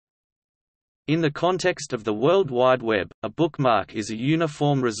In the context of the World Wide Web, a bookmark is a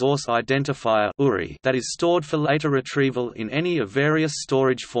uniform resource identifier that is stored for later retrieval in any of various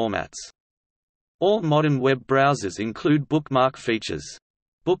storage formats. All modern web browsers include bookmark features.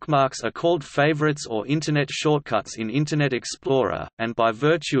 Bookmarks are called favorites or Internet shortcuts in Internet Explorer, and by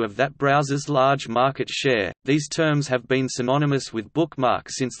virtue of that browser's large market share, these terms have been synonymous with bookmark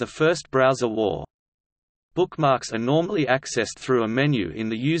since the first browser war. Bookmarks are normally accessed through a menu in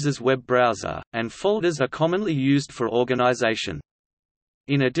the user's web browser, and folders are commonly used for organization.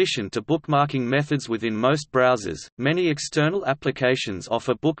 In addition to bookmarking methods within most browsers, many external applications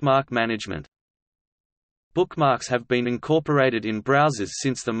offer bookmark management. Bookmarks have been incorporated in browsers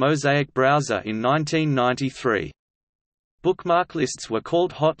since the Mosaic browser in 1993. Bookmark lists were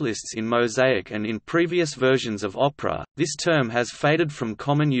called hotlists in Mosaic, and in previous versions of Opera, this term has faded from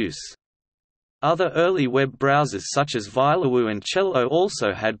common use. Other early web browsers such as Vilawoo and Cello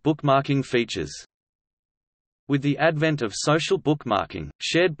also had bookmarking features. With the advent of social bookmarking,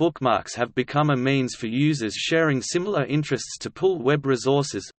 shared bookmarks have become a means for users sharing similar interests to pool web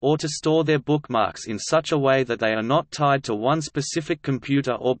resources, or to store their bookmarks in such a way that they are not tied to one specific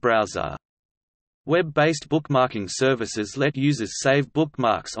computer or browser. Web-based bookmarking services let users save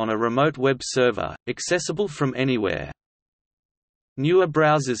bookmarks on a remote web server, accessible from anywhere. Newer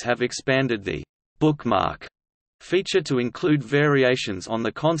browsers have expanded the bookmark feature to include variations on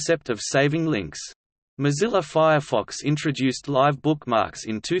the concept of saving links. Mozilla Firefox introduced live bookmarks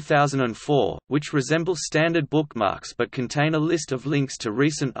in 2004, which resemble standard bookmarks but contain a list of links to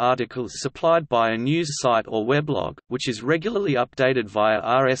recent articles supplied by a news site or weblog, which is regularly updated via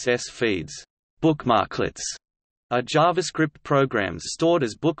RSS feeds. Bookmarklets are JavaScript programs stored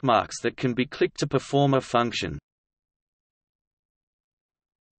as bookmarks that can be clicked to perform a function.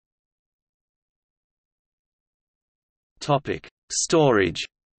 Storage.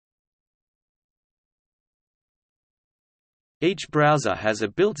 Each browser has a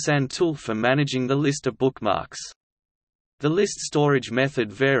built-in tool for managing the list of bookmarks. The list storage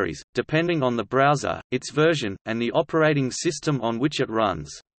method varies, depending on the browser, its version, and the operating system on which it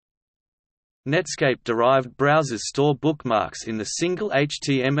runs. Netscape-derived browsers store bookmarks in the single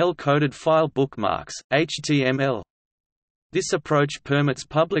HTML-coded file bookmarks, HTML. This approach permits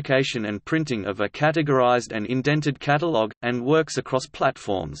publication and printing of a categorized and indented catalog, and works across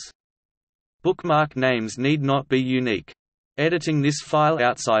platforms. Bookmark names need not be unique. Editing this file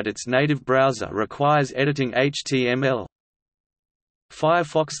outside its native browser requires editing HTML.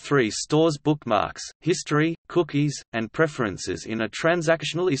 Firefox 3 stores bookmarks, history, cookies, and preferences in a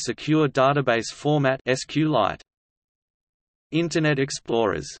transactionally secure database format SQLite. Internet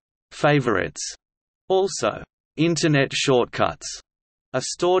Explorer's favorites, also Internet shortcuts, are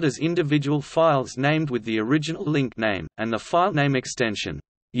stored as individual files named with the original link name, and the file name extension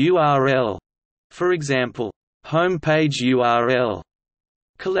URL, for example, homepage URL,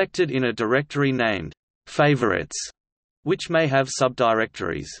 collected in a directory named favorites, which may have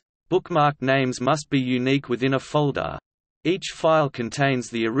subdirectories. Bookmark names must be unique within a folder. Each file contains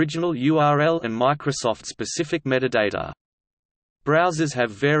the original URL and Microsoft-specific metadata. Browsers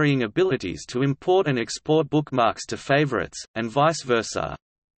have varying abilities to import and export bookmarks to favorites, and vice versa.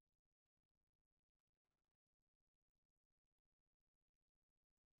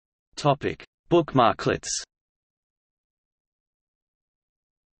 Bookmarklets.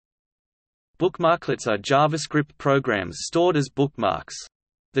 Bookmarklets are JavaScript programs stored as bookmarks.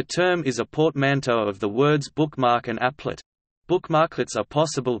 The term is a portmanteau of the words bookmark and applet. Bookmarklets are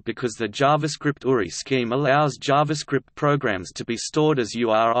possible because the JavaScript URI scheme allows JavaScript programs to be stored as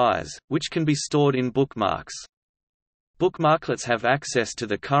URIs, which can be stored in bookmarks. Bookmarklets have access to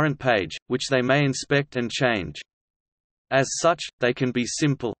the current page, which they may inspect and change. As such, they can be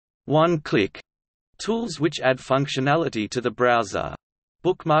simple, one-click tools which add functionality to the browser.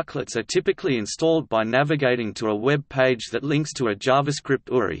 Bookmarklets are typically installed by navigating to a web page that links to a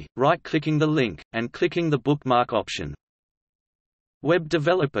JavaScript URI, right-clicking the link, and clicking the bookmark option. Web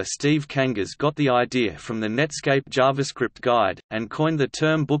developer Steve Kangas got the idea from the Netscape JavaScript guide, and coined the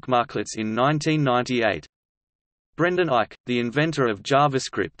term bookmarklets in 1998. Brendan Eich, the inventor of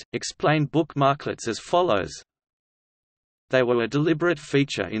JavaScript, explained bookmarklets as follows. They were a deliberate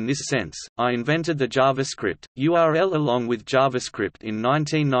feature in this sense. I invented the JavaScript URL along with JavaScript in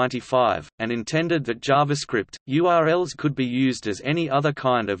 1995, and intended that JavaScript URLs could be used as any other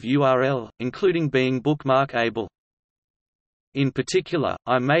kind of URL, including being bookmark-able. In particular,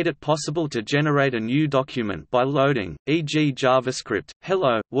 I made it possible to generate a new document by loading, e.g. JavaScript,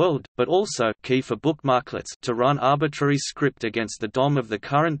 hello, world, but also key for bookmarklets to run arbitrary script against the DOM of the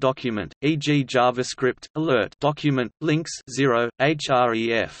current document, e.g. JavaScript, alert document, links 0,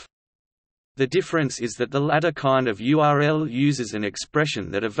 href. The difference is that the latter kind of URL uses an expression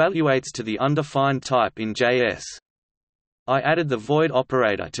that evaluates to the undefined type in JS. I added the void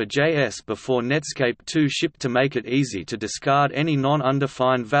operator to JS before Netscape 2 shipped to make it easy to discard any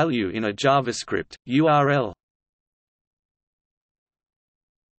non-undefined value in a JavaScript URL.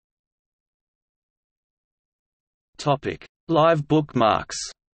 Live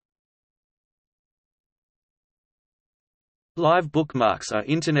bookmarks. Live bookmarks are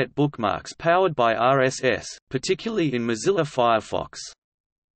Internet bookmarks powered by RSS, particularly in Mozilla Firefox.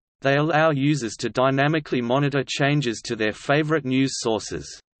 They allow users to dynamically monitor changes to their favorite news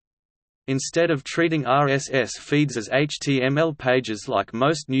sources. Instead of treating RSS feeds as HTML pages like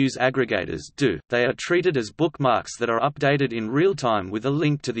most news aggregators do, they are treated as bookmarks that are updated in real time with a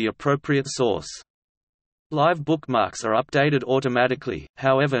link to the appropriate source. Live bookmarks are updated automatically,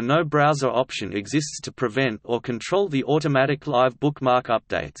 however no browser option exists to prevent or control the automatic live bookmark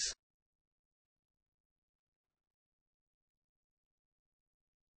updates.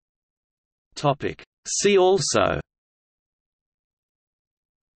 See also: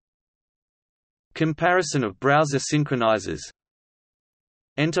 Comparison of browser synchronizers,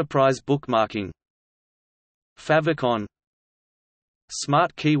 Enterprise bookmarking, favicon,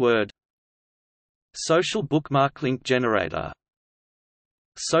 Smart keyword, Social bookmark link generator,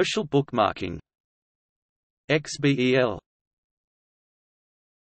 Social bookmarking, XBEL.